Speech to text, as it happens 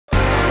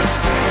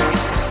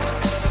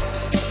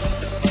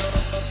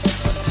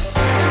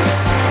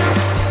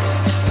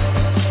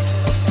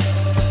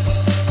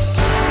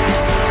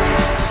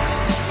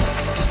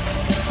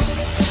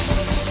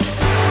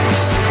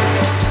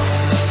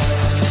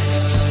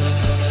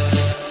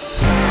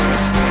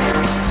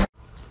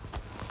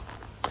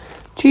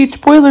Teach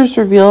spoilers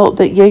reveal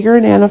that Yeager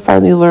and Anna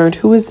finally learned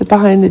who is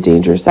behind the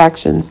dangerous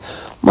actions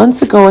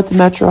months ago at the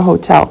Metro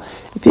Hotel.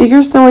 If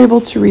Yeager's now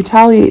able to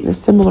retaliate in a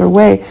similar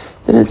way,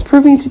 then it's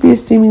proving to be a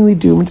seemingly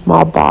doomed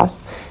mob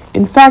boss.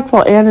 In fact,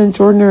 while Anna and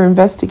Jordan are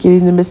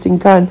investigating the missing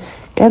gun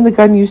and the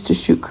gun used to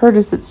shoot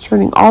Curtis, it's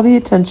turning all the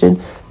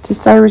attention to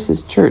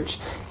Cyrus's church.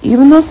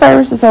 Even though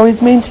Cyrus has always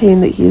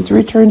maintained that he has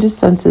returned his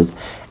senses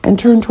and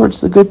turned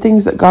towards the good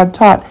things that God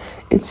taught,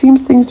 it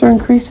seems things are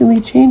increasingly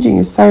changing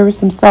as Cyrus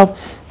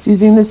himself is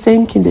using the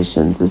same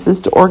conditions. This is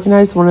to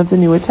organize one of the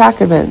new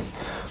attack events.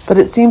 But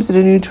it seems that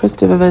a new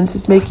twist of events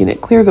is making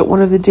it clear that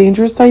one of the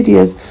dangerous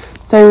ideas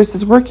Cyrus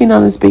is working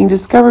on is being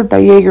discovered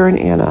by Yeager and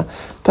Anna.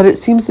 But it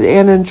seems that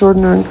Anna and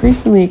Jordan are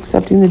increasingly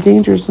accepting the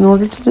dangers in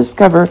order to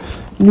discover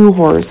new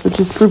horrors, which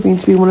is proving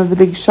to be one of the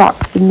big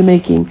shocks in the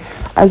making,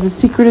 as the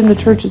secret in the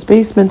church's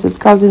basement is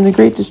causing the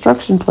great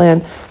destruction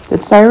plan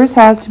that Cyrus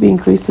has to be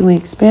increasingly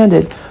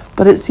expanded.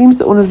 But it seems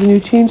that one of the new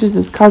changes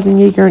is causing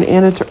Yeager and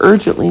Anna to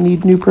urgently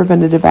need new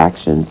preventative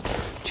actions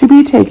to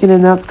be taken,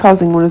 and that's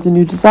causing one of the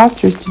new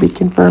disasters to be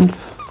confirmed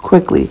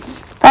quickly,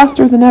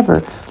 faster than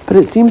ever. But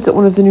it seems that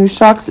one of the new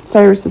shocks that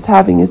Cyrus is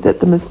having is that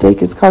the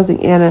mistake is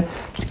causing Anna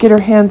to get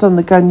her hands on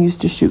the gun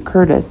used to shoot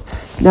Curtis.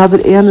 Now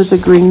that Anna is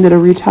agreeing that a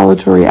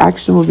retaliatory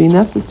action will be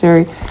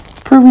necessary, it's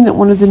proving that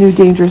one of the new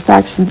dangerous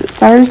actions that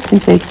Cyrus can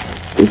take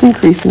is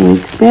increasingly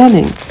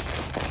expanding.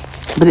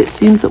 But it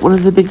seems that one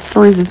of the big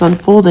stories is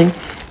unfolding.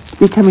 It's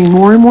becoming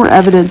more and more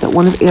evident that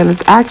one of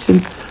Anna's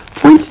actions,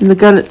 pointing the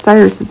gun at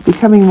Cyrus, is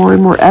becoming more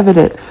and more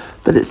evident.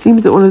 But it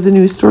seems that one of the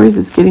new stories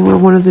is getting where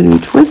one of the new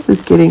twists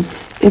is getting.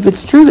 If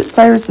it's true that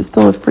Cyrus is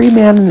still a free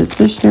man and his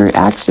missionary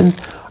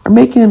actions are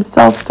making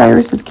himself,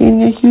 Cyrus is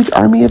gaining a huge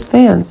army of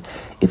fans.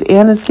 If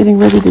Anna's getting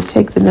ready to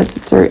take the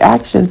necessary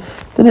action,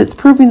 then it's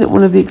proving that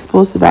one of the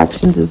explosive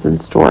actions is in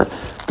store.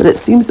 But it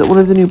seems that one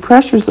of the new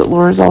pressures that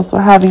Laura is also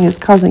having is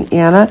causing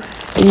Anna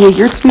and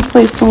Yeager to be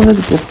placed in one of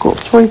the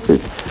difficult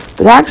choices.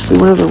 But actually,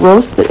 one of the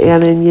roasts that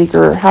Anna and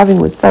Yeager are having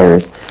with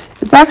Cyrus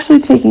is actually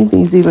taking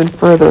things even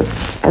further,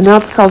 and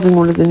that's causing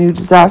one of the new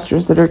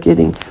disasters that are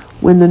getting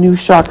when the new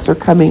shocks are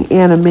coming.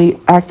 Anna may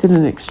act in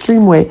an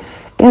extreme way,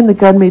 and the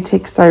gun may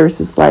take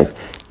Cyrus's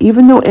life.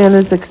 Even though Anna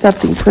is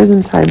accepting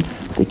prison time,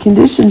 the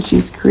conditions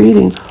she's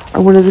creating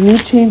are one of the new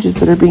changes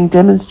that are being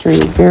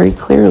demonstrated very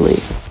clearly.